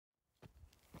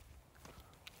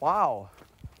Wow.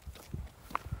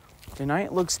 The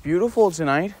night looks beautiful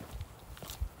tonight.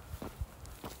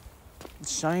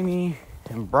 It's shiny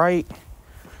and bright.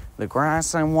 The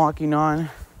grass I'm walking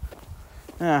on.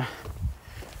 I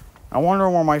wonder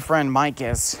where my friend Mike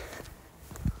is.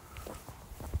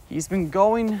 He's been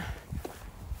going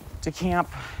to camp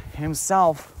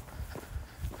himself,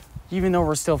 even though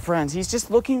we're still friends. He's just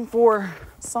looking for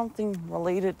something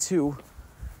related to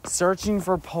searching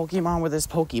for Pokemon with his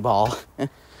Pokeball.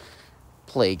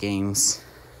 Play games.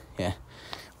 Yeah,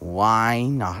 why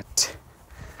not?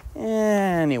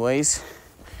 Anyways,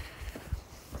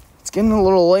 it's getting a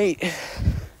little late.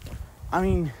 I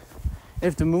mean,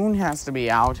 if the moon has to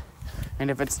be out, and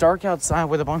if it's dark outside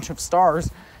with a bunch of stars,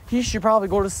 he should probably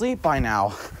go to sleep by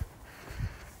now.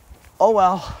 Oh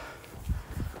well,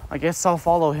 I guess I'll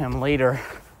follow him later.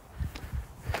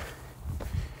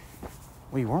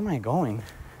 Wait, where am I going?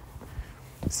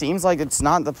 Seems like it's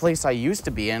not the place I used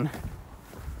to be in.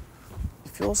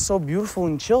 It feels so beautiful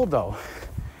and chill though.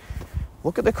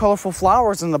 Look at the colorful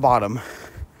flowers in the bottom.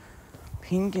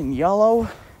 Pink and yellow.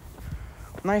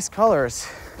 Nice colors.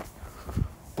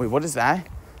 Wait, what is that?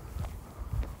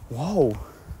 Whoa.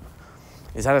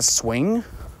 Is that a swing?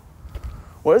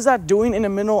 What is that doing in the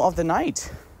middle of the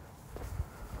night?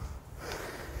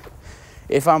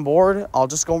 If I'm bored, I'll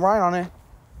just go ride on it.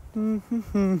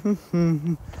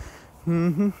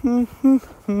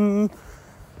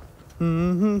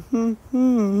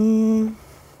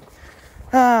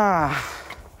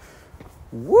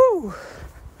 Woo!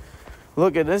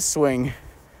 Look at this swing.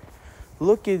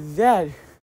 Look at that.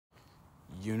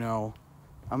 You know,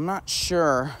 I'm not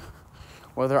sure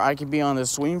whether I could be on the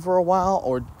swing for a while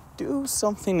or do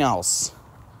something else.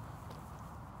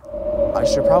 I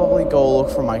should probably go look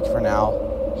for Mike for now.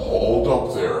 Hold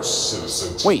up there,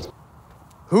 citizen. Wait,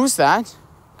 who's that?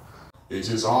 It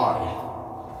is I,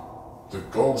 the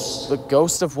ghost. The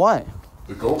ghost of what?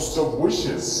 The ghost of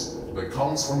wishes that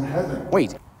comes from heaven.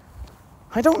 Wait,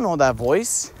 I don't know that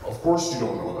voice. Of course you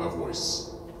don't know that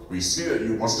voice. We see that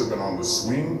you must have been on the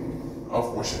swing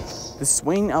of wishes. The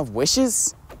swing of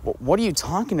wishes? What are you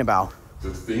talking about?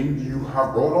 The thing you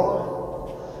have wrote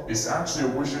on is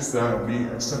actually a wishes that we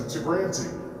accept to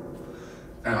granting.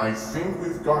 And I think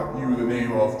we've got you the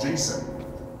name of Jason.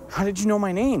 How did you know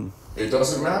my name? It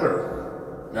doesn't matter.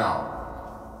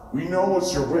 Now, we know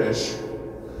it's your wish,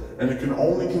 and it can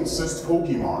only consist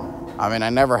Pokemon. I mean, I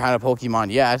never had a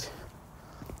Pokemon yet.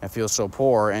 I feel so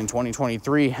poor, and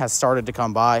 2023 has started to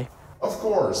come by. Of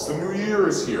course, the new year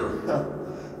is here.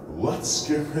 Let's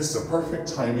give this the perfect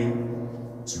timing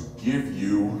to give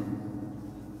you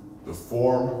the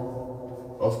form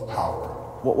of power.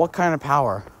 What kind of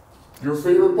power? Your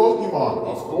favorite Pokemon,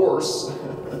 of course.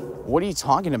 What are you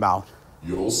talking about?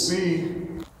 You'll see.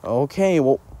 Okay,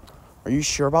 well, are you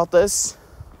sure about this?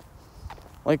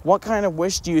 Like, what kind of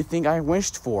wish do you think I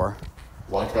wished for?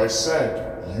 Like I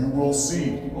said, you will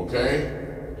see, okay?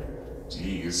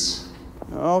 Jeez.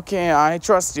 Okay, I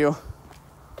trust you.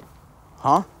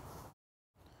 Huh?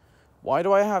 Why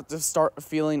do I have to start a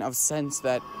feeling of sense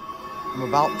that I'm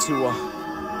about to, well,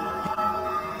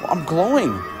 I'm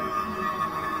glowing.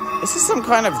 Is this some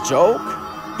kind of joke?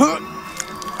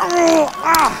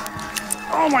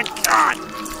 Oh my God!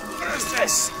 What is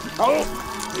this? Oh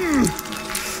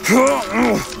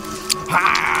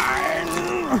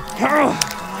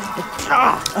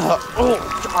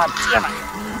God damn it!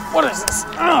 What is this?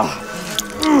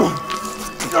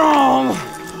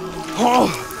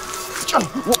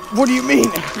 What do you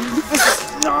mean? This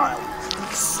is not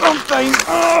something.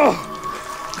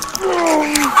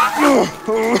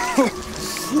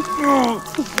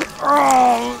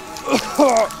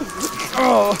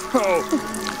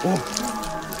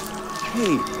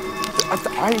 Hey,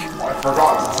 I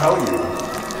forgot to tell you.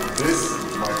 This,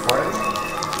 my friend,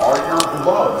 are your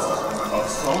gloves of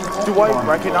some Pokemon. Do I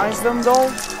recognize them though?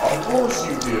 Of course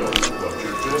you do, but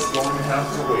you're just going to have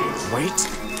to wait. Wait?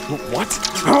 What?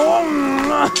 Oh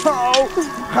no!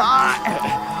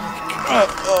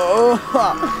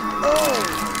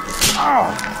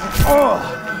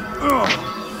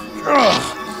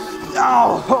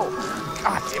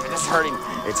 God damn it, it's hurting.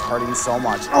 It's hurting so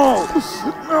much.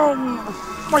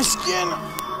 My skin.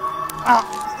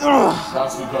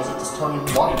 That's because it is turning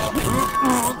white.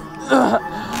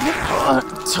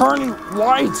 Turning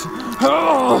white.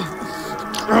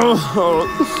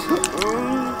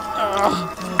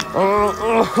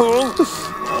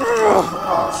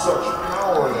 Such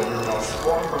power that you're now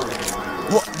stronger.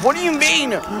 What do you mean?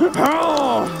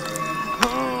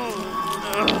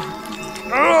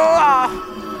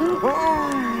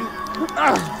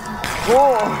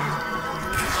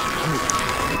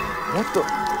 What the?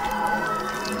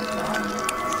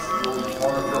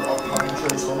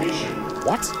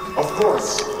 What? Of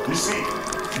course. You see,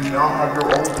 you now have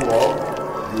your own glove.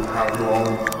 You have your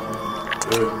own,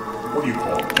 what do you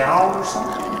call it, gown or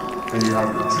something? And you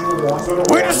have your 2 horns that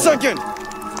are... Wait a second!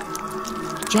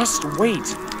 Just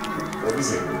wait. What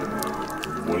is it?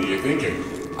 What are you thinking?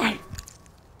 I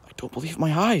don't believe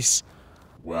my eyes.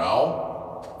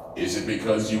 Well, is it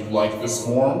because you like this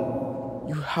form?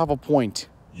 You have a point.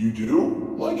 You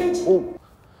do like it? Oh,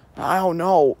 I don't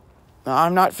know.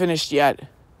 I'm not finished yet.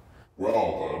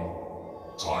 Well then,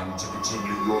 time to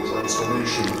continue your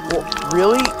transformation. Well,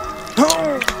 really?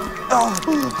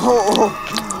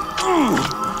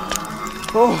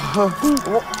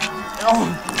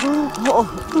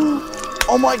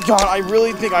 Oh my god, I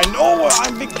really think I know what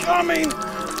I'm becoming!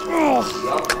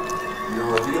 Yep,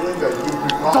 you're revealing that you've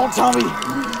become... Don't tell me!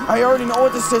 I already know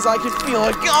what this is. I can feel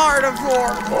a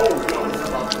Gardevoir! Oh, yeah, it's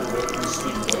about to let you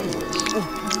speak language.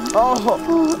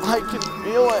 Oh, I can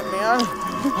feel it, man.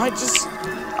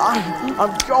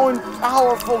 I'm going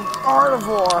powerful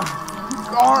Gardevoir.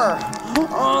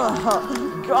 Gardevoir.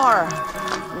 Gardevoir.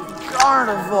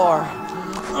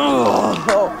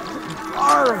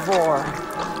 Gardevoir.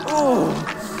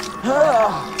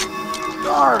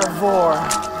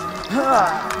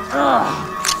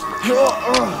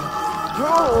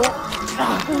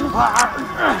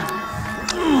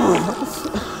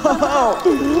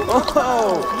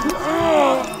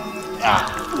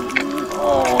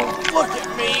 Look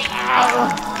at me.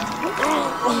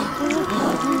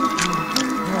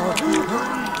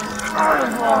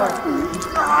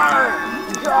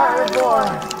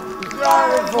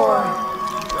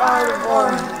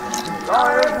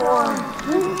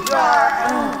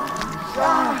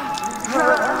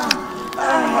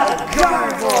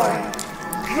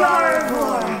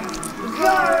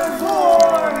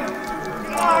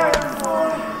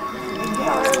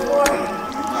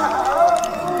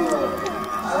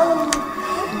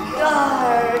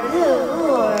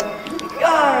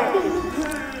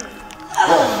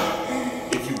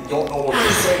 If you don't know what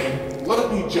you're saying,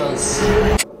 let me just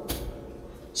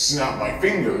snap my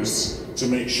fingers to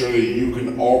make sure that you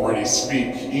can already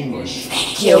speak English.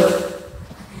 Thank you.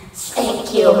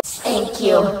 Thank you. Thank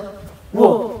you.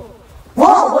 Whoa.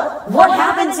 Whoa, what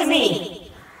happened to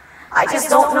me? I just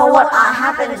don't know what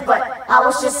happened, but I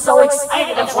was just so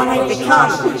excited of what I've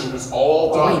become. The presentation is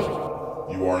all done.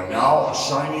 You are now a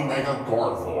shiny Mega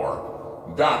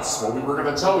Gardevoir. That's what we were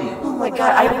gonna tell you. Oh my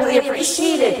god, I really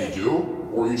appreciate it. You do?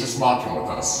 Or are you just mocking with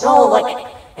us? No, like,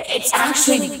 it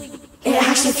actually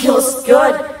feels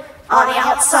good on the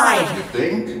outside. You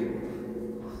think?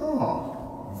 Huh.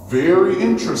 Very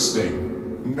interesting.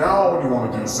 Now what do you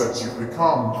want to do since you've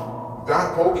become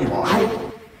that Pokemon?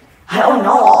 I don't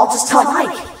know, I'll just tell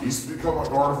Mike. He's become a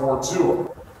Gardevoir too.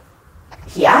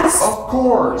 Yes? Of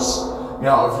course.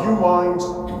 Now if you mind,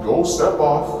 go step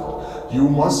off. You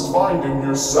must find him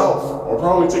yourself, or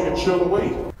probably take a chill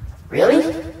away.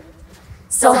 Really?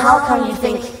 So how come you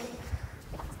think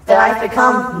that I've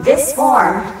become this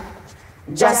form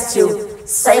just to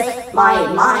save my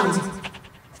mind?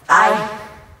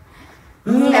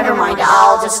 Never mind,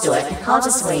 I'll just do it. I'll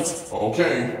just wait.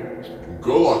 Okay,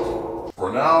 good luck.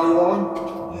 For now, Yuan,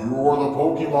 you are the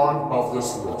Pokemon of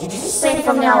this world. Did you just say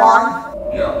from now on?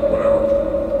 Yeah,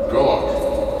 whatever. Good luck.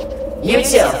 You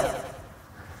too.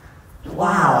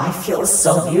 Wow, I feel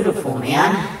so beautiful,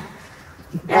 man.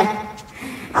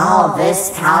 Oh,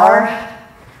 this power,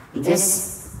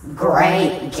 this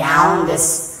gray gown,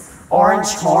 this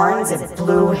orange horns and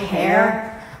blue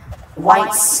hair,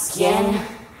 white skin.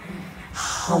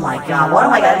 Oh my god, what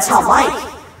am I gonna tell Mike?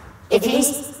 If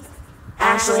he's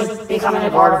actually becoming a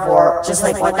Gardevoir, just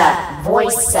like what that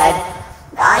voice said,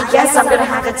 I guess I'm gonna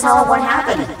have to tell him what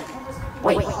happened.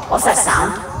 Wait, what's that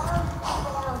sound?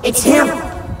 It's him!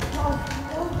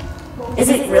 Is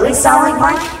it really sound like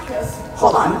Mike?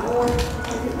 Hold on.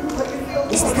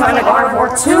 He's becoming a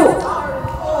Gardevoir too!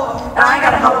 And I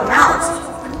gotta help him out.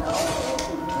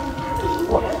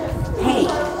 Well, hey,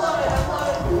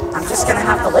 I'm just gonna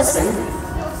have to listen.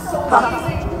 Huh?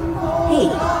 Hey,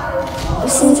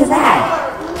 listen to that.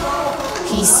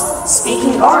 He's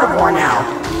speaking Gardevoir now.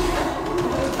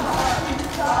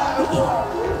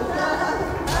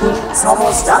 It's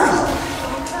almost done.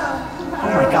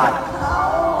 Oh my god.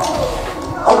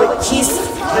 Oh wait, he's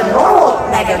the normal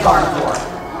Mega Gardevoir.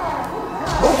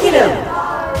 Look at him.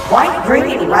 White,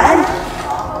 green, and red?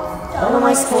 What am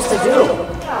I supposed to do?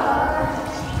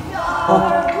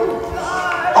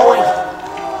 Oh wait,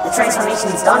 the transformation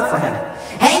is done for him.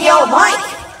 Hey yo, Mike!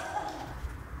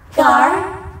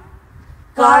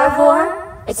 Gardevoir?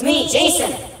 It's me,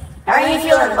 Jason. How are you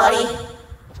feeling, buddy?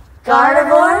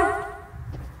 Gardevoir?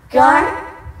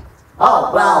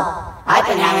 Oh, well, I I've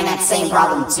been having that same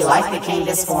problem too. I became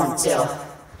this form too.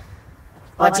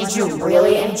 But did you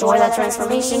really enjoy that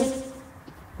transformation?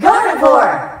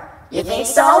 Gardevoir! You think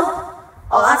so?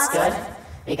 Oh, that's good.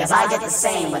 Because I did the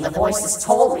same when the voices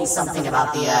told me something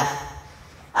about the,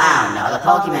 I don't know, the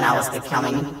Pokemon I was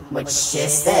becoming, which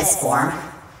is this form.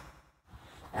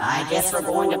 I guess we're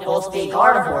going to both be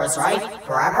Gardevoirs, right?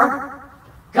 Forever?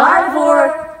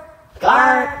 Gardevoir!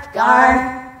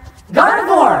 Gardevoir!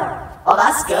 Oh,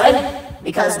 that's good.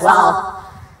 Because, well,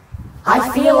 I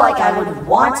feel like I would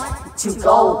want to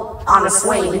go on a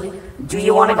swing. Do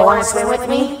you want to go on a swing with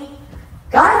me?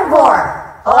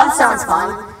 Gardevoir! Oh, that sounds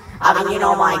fun. I mean, you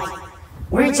know, Mike,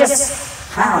 we're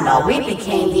just, I don't know, we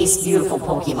became these beautiful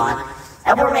Pokemon,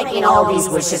 and we're making all these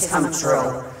wishes come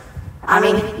true. I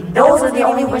mean, those are the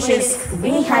only wishes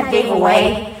we had gave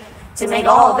away to make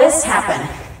all this happen.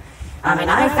 I mean,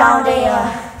 I found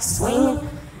a swing,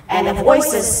 and the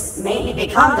voices made me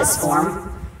become this form.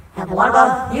 And what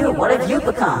about you? What have you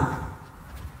become?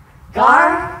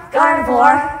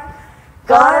 Gardevoir.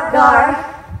 Gar.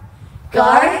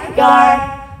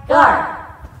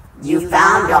 You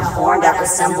found a horn that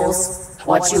resembles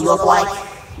what you look like,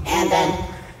 and then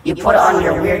you put it on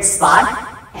your weird spot,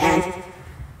 and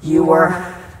you were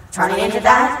turning into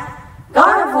that?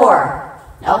 Gardevoir!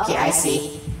 Okay, I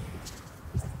see.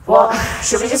 Well,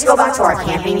 should we just go back to our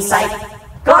camping site?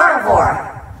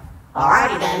 Gardevoir!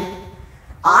 Alrighty then.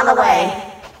 On the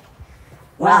way.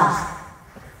 Well,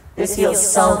 this feels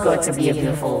so good to be a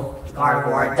beautiful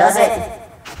Gardevoir, does it?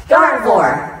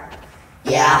 Gardevoir!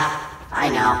 Yeah, I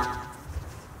know.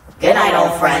 Good night,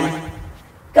 old friend.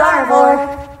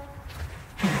 Gardevoir!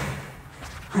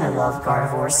 I love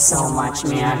Gardevoir so much,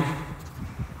 man.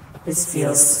 This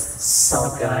feels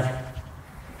so good.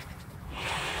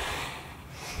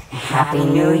 Happy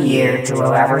New Year to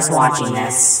whoever's watching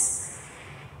this.